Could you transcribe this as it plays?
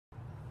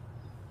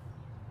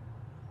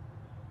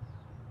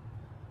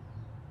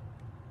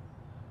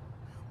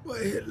Why,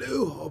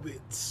 hello,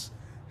 hobbits.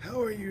 How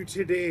are you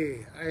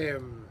today? I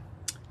am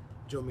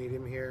Joe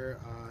Medium here,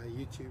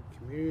 YouTube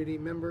community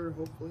member,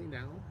 hopefully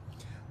now.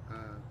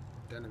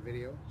 Done a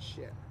video.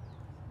 Shit.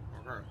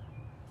 Okay.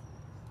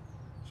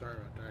 Sorry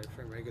about that. If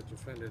anybody gets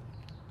offended.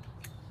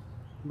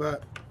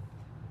 But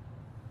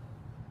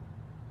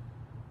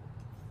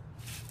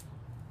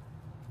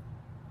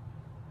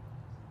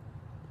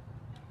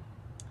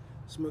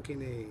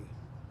smoking a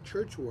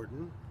church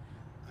warden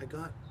I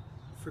got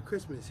for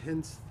Christmas,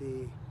 hence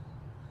the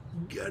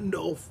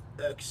Gandalf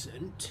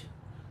accent.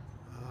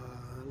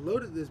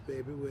 Loaded this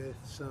baby with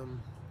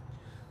some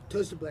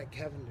toasted black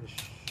Cavendish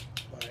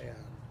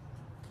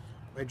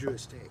by Drew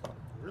Estate.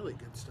 Really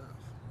good stuff.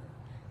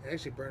 It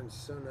actually burns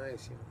so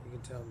nice, you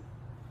can tell.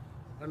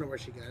 I don't know where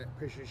she got it.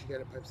 Pretty sure she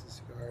got it Pipes and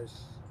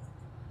Cigars.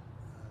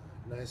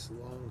 Nice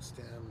long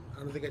stem. I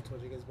don't think I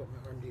told you guys about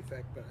my arm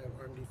defect, but I have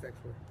arm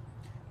defect where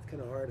it's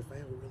kind of hard if I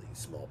have a really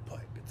small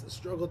pipe. It's a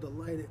struggle to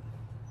light it.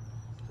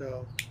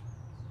 So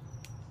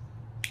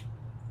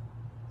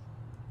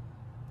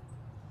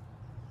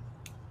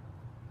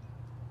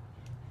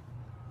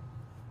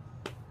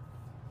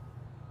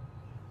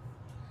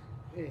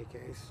in any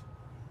case,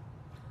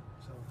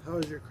 so how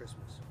was your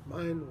Christmas?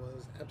 Mine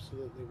was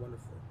absolutely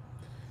wonderful.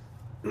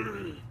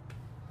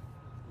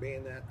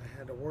 Being that I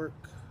had to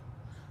work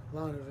a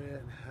lot of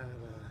it, had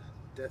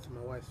a death in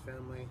my wife's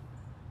family.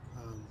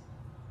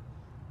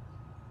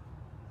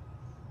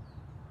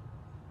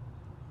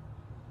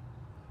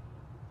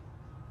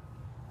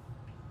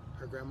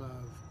 Her grandma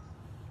of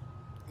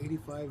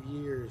 85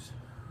 years,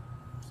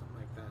 something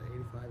like that,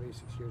 85,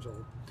 86 years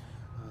old,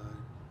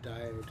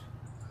 died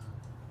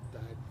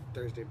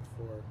Thursday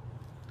before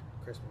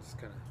Christmas.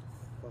 Kind of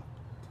fucked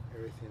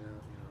everything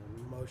out,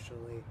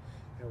 emotionally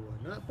and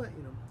whatnot. But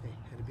hey,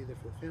 had to be there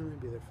for the family,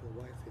 be there for the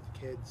wife, for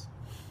the kids.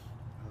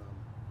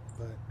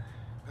 But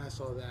past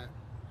all that,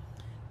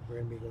 we're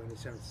gonna be going to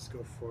San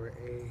Francisco for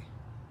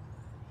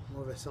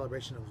more of a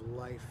celebration of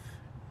life,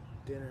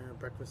 dinner,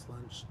 breakfast,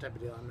 lunch type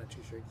of deal. I'm not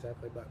too sure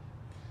exactly, but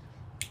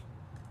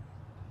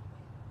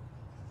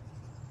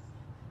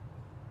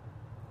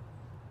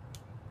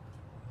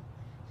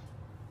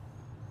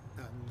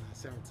out in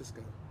San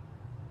Francisco.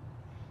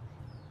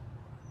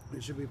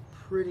 It should be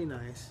pretty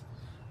nice.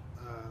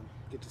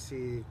 Get to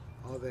see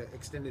all the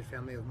extended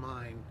family of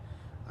mine.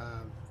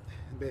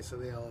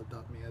 Basically, they'll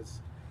adopt me as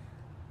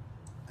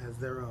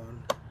their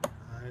own.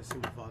 I see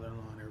my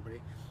father-in-law and everybody.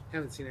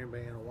 Haven't seen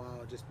anybody in a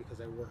while, just because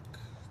I work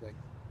like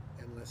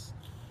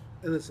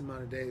endless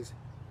amount of days.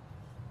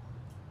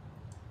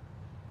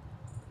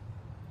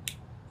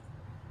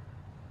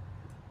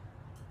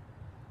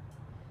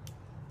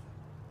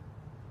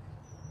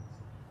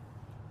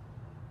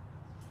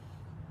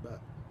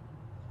 But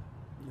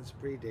it's a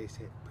pretty day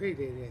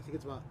day. I think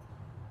it's about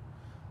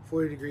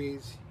 40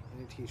 degrees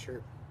in a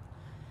t-shirt.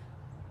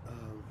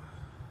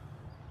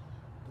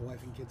 The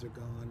wife and kids are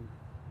gone.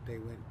 They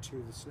went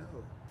to the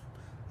snow,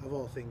 of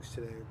all things,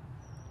 today.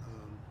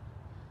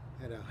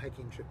 Had a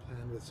hiking trip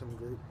planned with some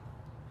group,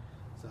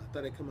 so I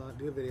thought I'd come out and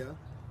do a video.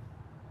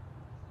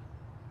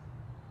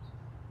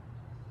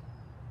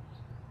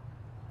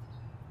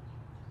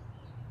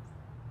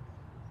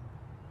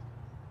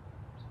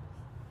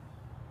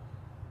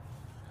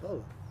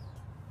 Oh,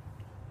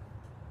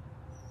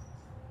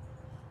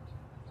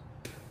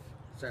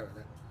 sorry about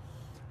that.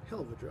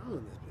 Hell of a drama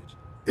in this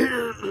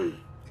bitch.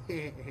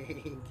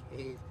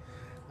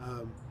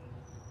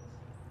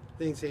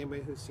 Thanks to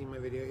anybody who's seen my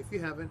video. If you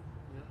haven't,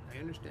 I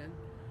understand.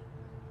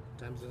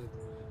 Times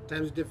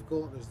are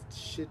difficult. There's a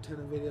shit ton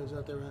of videos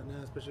out there right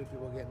now, especially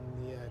people getting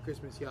the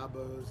Christmas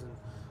yabos and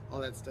all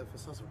that stuff. I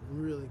saw some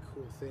really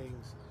cool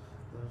things.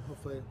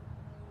 Hopefully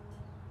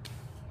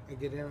I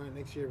get in on it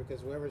next year, because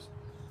whoever,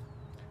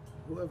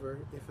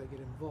 if I get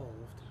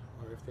involved,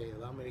 or if they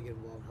allow me to get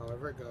involved,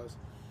 however it goes,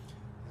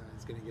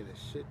 it's going to get a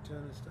shit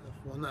ton of stuff.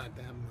 Well, not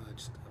that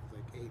much stuff,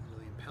 like 8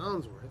 million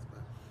pounds worth,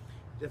 but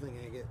definitely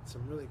going to get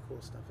some really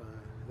cool stuff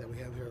that we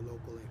have here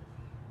locally.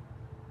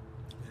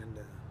 And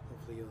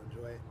hopefully you'll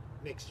enjoy it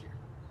next year.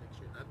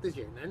 Not this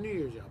year, not New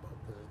Year's yabo,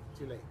 because it's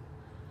too late.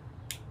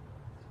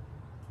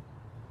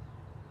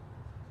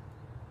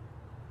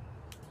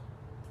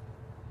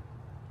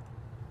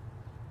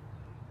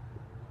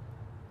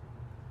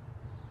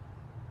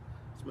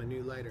 It's my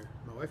new lighter.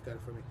 My wife got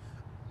it for me.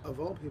 Of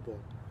all people,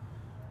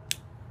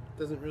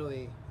 isn't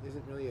really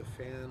a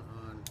fan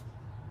on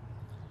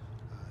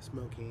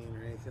smoking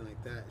or anything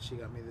like that. She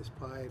got me this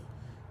pipe.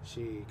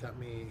 She got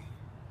me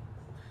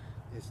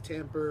this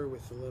tamper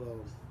with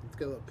it's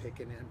got a little pick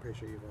in it. I'm pretty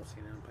sure you've all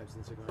seen it on Pipes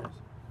and Cigars.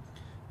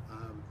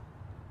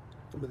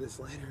 But this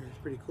lighter is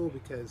pretty cool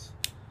because,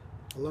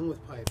 along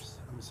with pipes,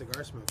 I'm a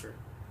cigar smoker,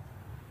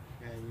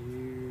 and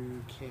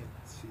you can't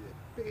see it.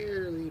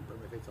 Barely burn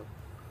my face off.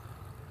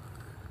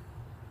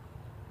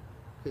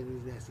 Okay,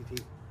 these nasty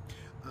teeth.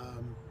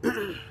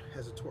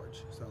 Has a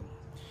torch, so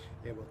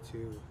able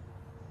to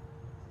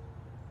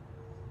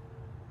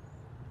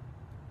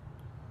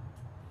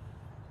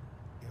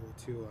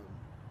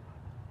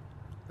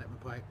light my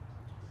pipe,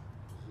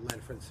 light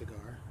a friend's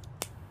cigar,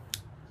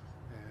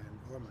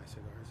 or my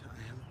cigars.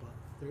 I have about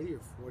 30 or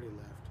 40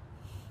 left.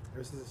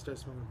 Ever since I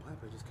started smoking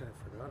pipe, I just kind of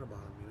forgot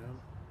about them, you know?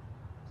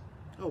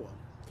 Oh well,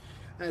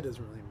 that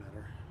doesn't really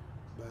matter.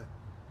 But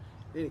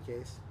in any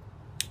case,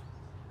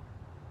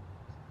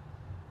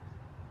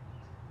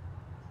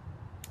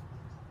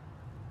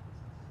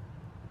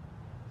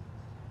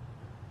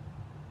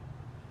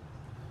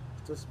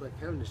 just like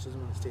Cavendish doesn't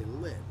want to stay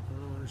lit. I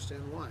don't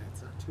understand why.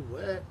 It's not too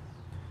wet,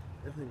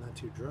 definitely not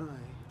too dry.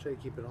 Try to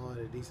keep it all at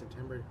a decent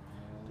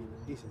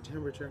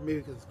temperature. Maybe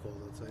because it's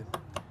cold outside.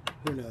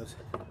 Who knows?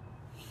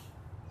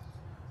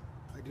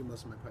 I do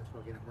most of my pipe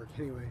smoking at work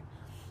anyway.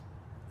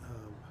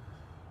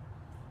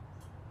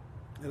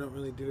 I don't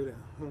really do it at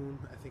home.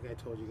 I think I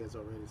told you guys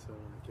already, so I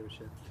don't want to give a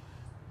shit.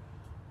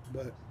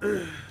 But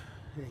in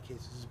any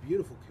case, it's a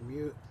beautiful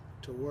commute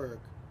to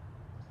work.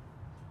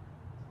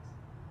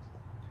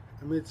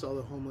 Amidst all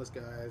the homeless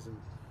guys and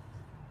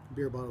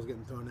beer bottles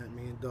getting thrown at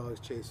me and dogs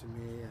chasing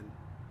me and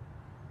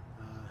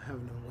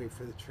having to wait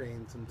for the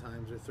train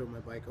sometimes or throw my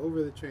bike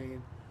over the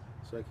train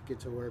so I could get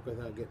to work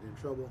without getting in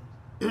trouble.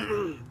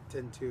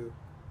 Tend to,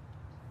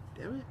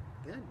 damn it,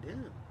 god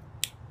damn.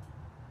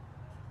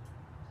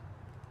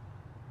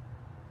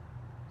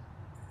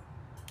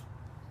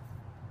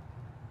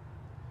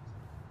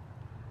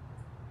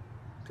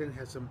 Tend to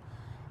have some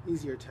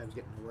easier times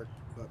getting to work,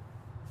 but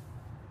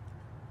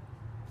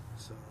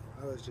so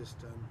I was just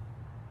thought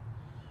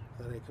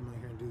I'd come out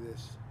here and do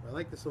this. I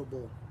like this little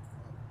bowl.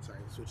 Oh, sorry,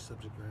 switch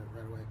subject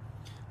right away.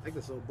 I like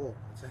this little bowl.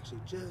 It's actually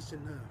just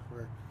enough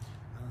where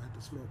I don't have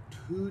to smoke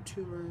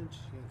too much.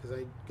 Because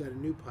I got a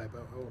new pipe.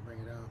 I won't bring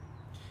it out.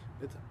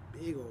 It's a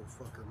big old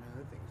fucker, man.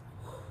 That thing's.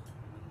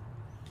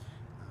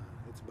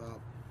 It's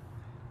about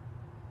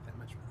that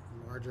much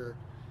larger.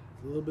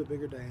 It's a little bit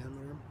bigger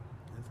diameter.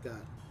 It's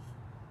got.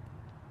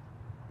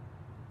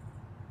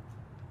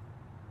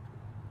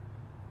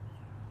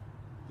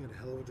 Got a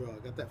hell of a draw. I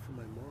got that from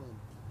my mom.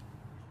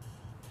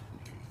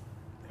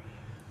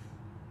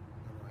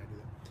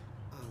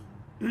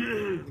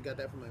 I got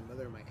that from my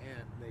mother and my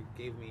aunt. They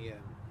gave me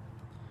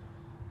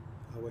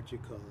what you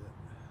call it.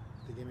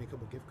 They gave me a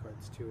couple gift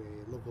cards to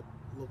a local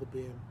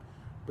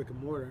brick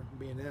and mortar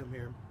B&M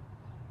here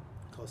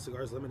called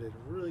Cigars Limited.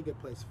 A really good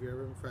place. If you're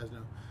ever in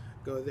Fresno,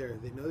 go there.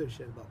 They know their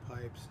shit about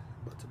pipes,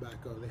 about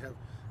tobacco. They have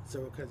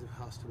several kinds of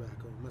house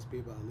tobacco. It must be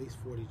about at least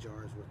 40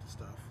 jars worth of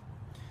stuff.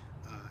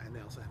 And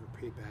they also have it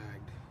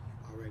pre-bagged,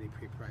 already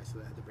pre-priced, so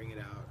they had to bring it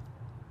out,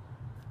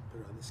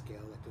 put it on the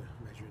scale, like they're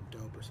measuring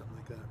dope or something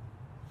like that.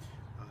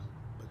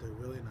 But they're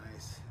really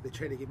nice. They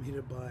tried to get me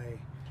to buy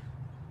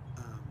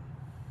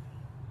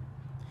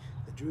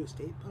the Drew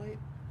Estate pipe.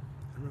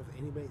 I don't know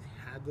if anybody's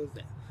had those.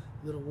 That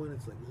little one,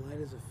 it's like light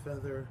as a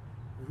feather,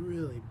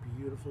 really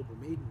beautiful, but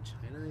made in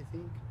China, I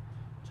think.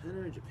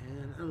 China or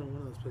Japan, I don't know,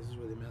 one of those places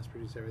where they mass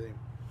produce everything.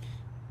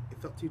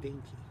 It felt too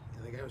dainty.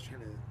 And the guy was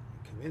trying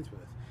to convince me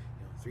with,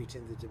 3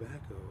 tins of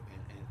tobacco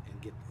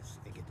and get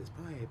this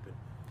pipe.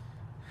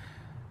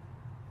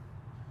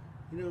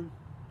 And I'm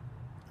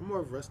more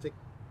of rustic.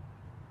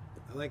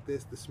 I like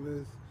this, the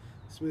smooth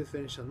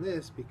finish on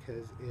this,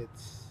 because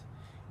it's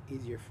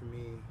easier for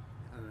me.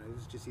 I don't know,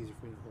 it's just easier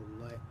for me to hold in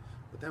light.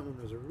 But that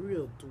one was a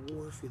real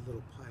dwarfy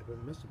little pipe.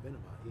 It must have been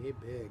about yay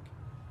big,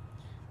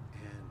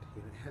 and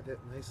it had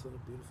that nice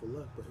little beautiful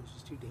look, but it was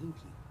just too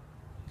dainty.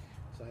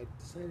 So I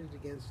decided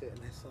against it,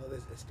 and I saw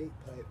this estate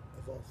pipe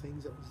of all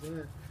things that was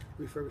there,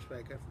 refurbished by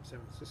a guy from San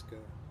Francisco,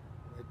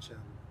 which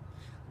I'm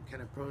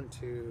kind of prone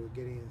to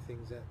getting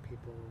things that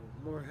people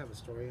more have a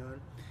story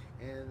on.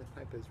 And the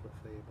pipe is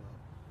roughly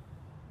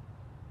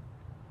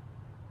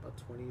about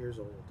 20 years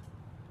old.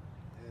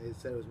 It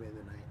said it was made in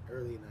the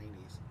early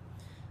 90s.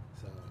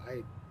 So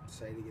I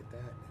decided to get that,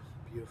 and it's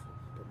beautiful.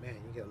 But man,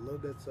 you gotta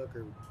load that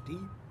sucker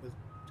deep with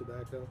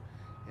tobacco,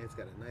 and it's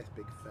got a nice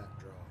big fat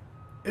draw.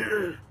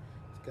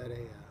 It's got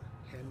a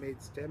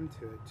handmade stem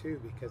to it too,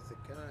 because the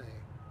guy,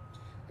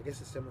 I guess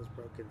the stem was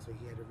broken, so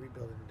he had to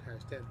rebuild an entire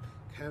stem.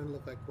 Kind of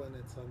looked like one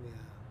that's on the,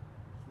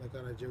 like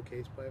on a Joe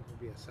Case pipe, would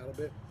be a saddle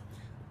bit.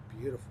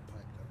 Beautiful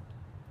pipe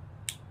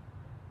though.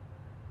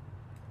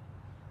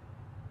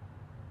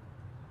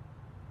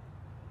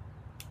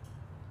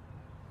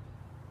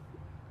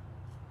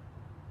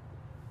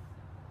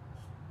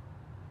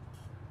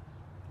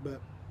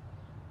 But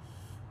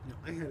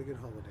I had a good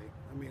holiday.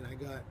 I mean, I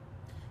got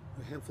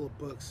a handful of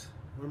books.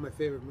 One of my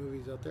favorite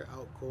movies out there,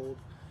 Out Cold.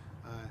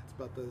 It's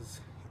about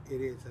those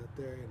idiots out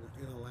there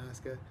in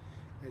Alaska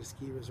at a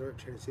ski resort,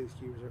 trying to save the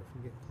ski resort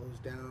from getting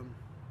closed down.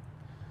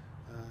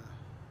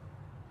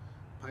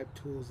 Pipe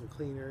tools and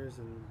cleaners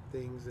and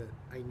things that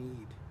I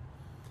need,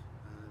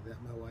 that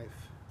my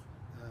wife,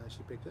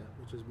 she picked up,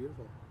 which was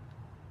beautiful.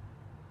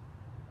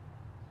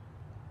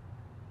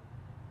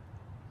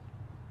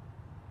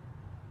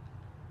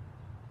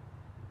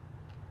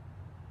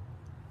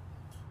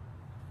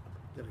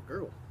 Got a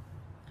girl.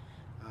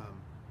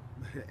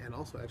 And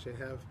also, actually,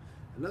 I have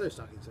another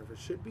stocking stuffer.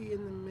 Should be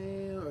in the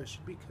mail, or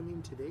should be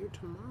coming today or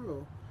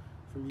tomorrow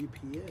from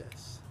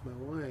UPS. My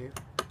wife,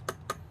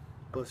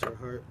 bless her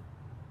heart,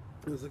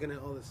 I was looking at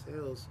all the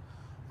sales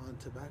on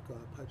tobacco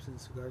at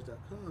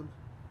pipesandscigars.com,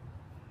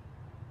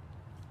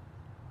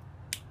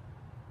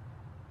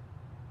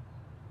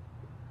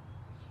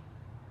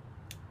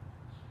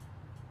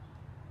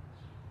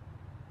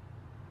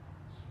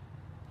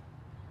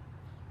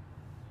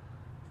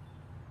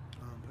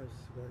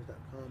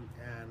 aimlesscigars.com,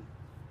 and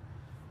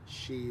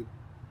she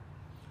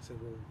said,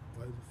 well,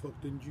 why the fuck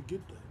didn't you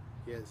get that?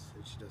 Yes,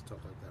 and she does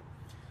talk like that.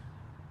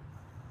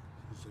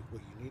 She's like,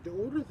 well, you need to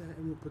order that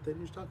and we'll put that in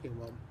your stocking.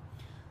 Well,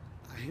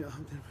 I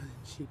opted for the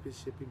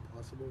cheapest shipping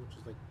possible, which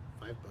is like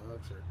 $5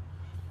 or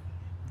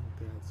like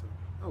that. So,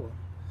 oh well,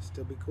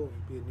 still be cool.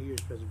 It'd be a New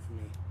Year's present for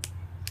me.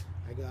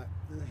 I got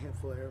a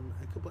couple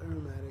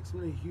aromatics. I'm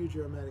not a huge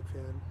aromatic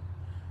fan,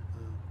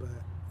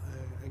 but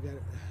I got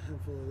a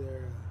handful of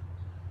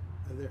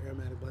their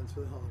aromatic blends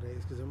for the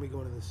holidays, because then we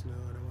go into the snow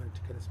and I want it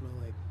to kind of smell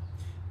like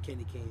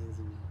candy canes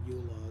and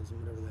Yule logs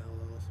and whatever the hell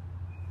else.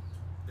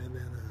 And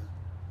then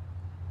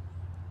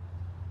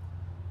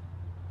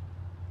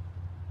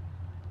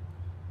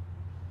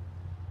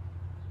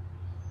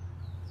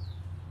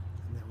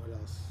what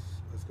else?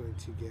 I was going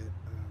to get.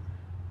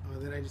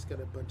 Then I just got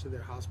a bunch of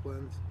their house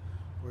blends,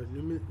 or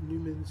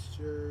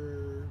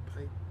Newminster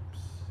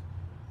pipes,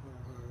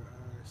 or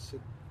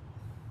cig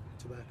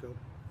tobacco.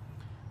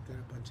 Got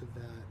a bunch of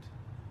that,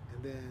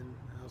 and then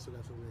I also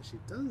got something that she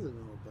doesn't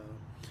know about.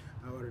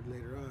 I ordered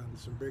later on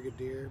some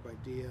Brigadier by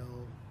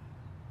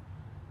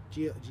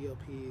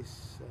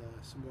GLP's,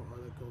 some more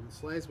Orla Golden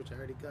Slice, which I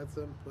already got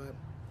some, but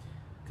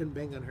couldn't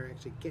bang on her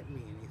actually getting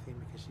me anything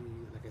because she,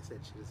 like I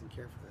said, she doesn't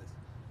care for this.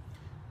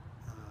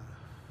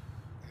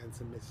 And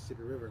some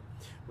Mississippi River,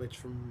 which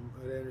from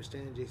what I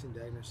understand, Jason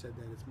Dagner said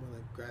that it's more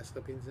like grass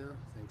clippings now.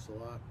 Thanks a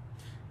lot.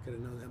 Could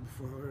have known that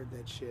before I ordered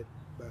that shit,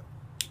 but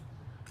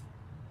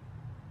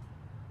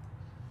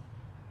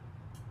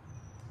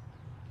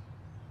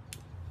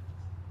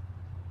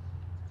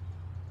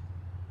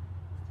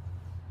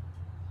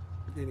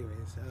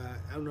anyways,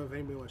 I don't know if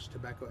anybody watched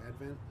Tobacco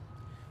Advent.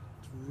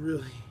 It's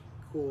really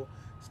cool.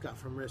 Scott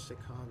from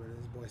Ristic.com and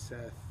his boy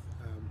Seth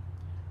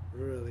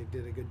really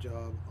did a good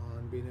job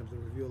on being able to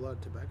review a lot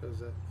of tobaccos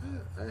that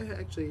I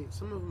actually,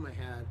 some of them I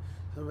had,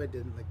 some of them I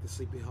didn't, like the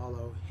Sleepy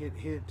Hollow. Hint,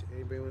 hint,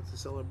 anybody wants to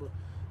sell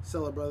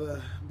a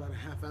brother about a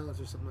half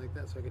ounce or something like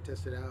that so I could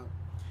test it out.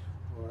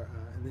 Or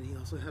and then he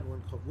also had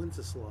one called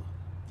Wenceslaw.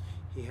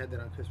 He had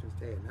that on Christmas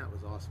Day, and that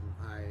was awesome.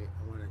 I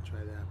want to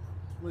try that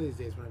one of these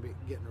days when I be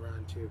getting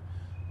around to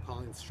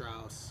calling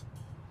Strauss,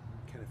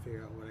 kind of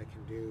figure out what I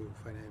can do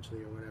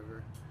financially or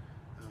whatever.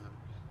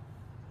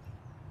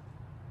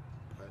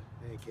 But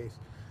in any case,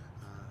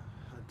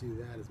 I'll do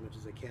that as much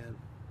as I can.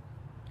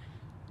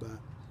 But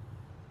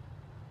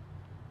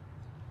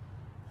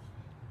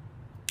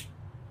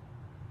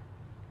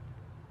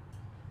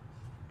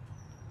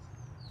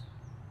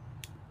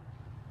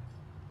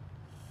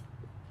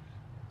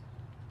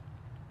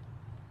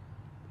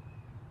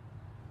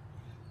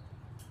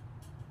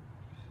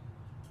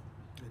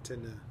I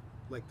tend to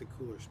like the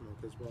cooler smoke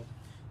as well.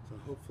 So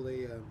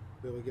hopefully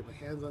be able to get my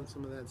hands on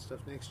some of that stuff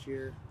next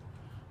year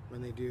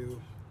when they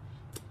do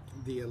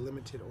the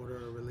limited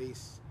order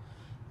release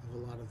of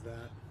a lot of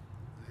that.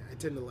 I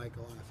tend to like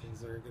a lot of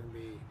things that are going to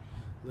be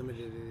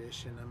limited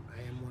edition.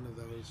 I am one of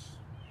those,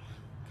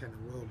 kind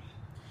of will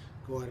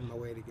go out of my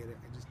way to get it.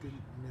 I just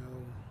didn't know,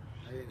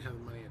 I didn't have the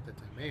money at that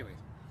time. Anyways,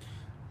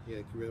 yeah,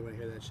 you really want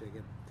to hear that shit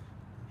again.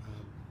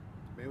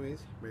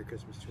 Anyways, Merry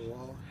Christmas to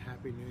all.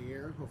 Happy New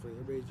Year. Hopefully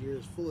everybody's year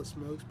is full of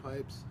smokes,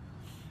 pipes,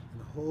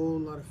 and a whole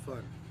lot of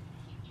fun.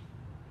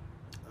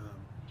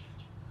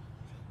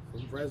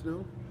 From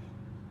Fresno,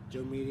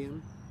 Joe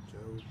Medium, Joe,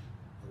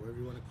 or whatever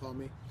you want to call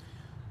me.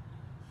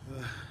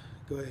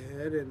 Go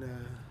ahead and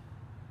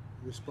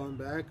respond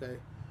back. I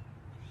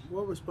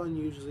will respond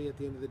usually at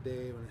the end of the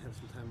day when I have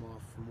some time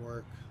off from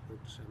work,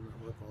 which I'm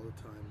at work all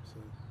the time,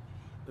 so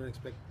don't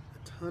expect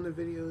a ton of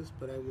videos,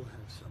 but I will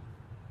have some.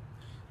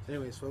 So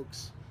anyways,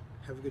 folks,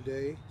 have a good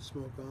day,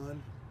 smoke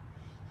on,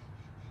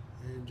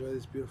 and enjoy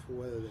this beautiful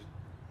weather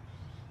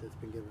that's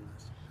been given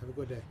us. Have a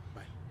good day.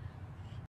 Bye.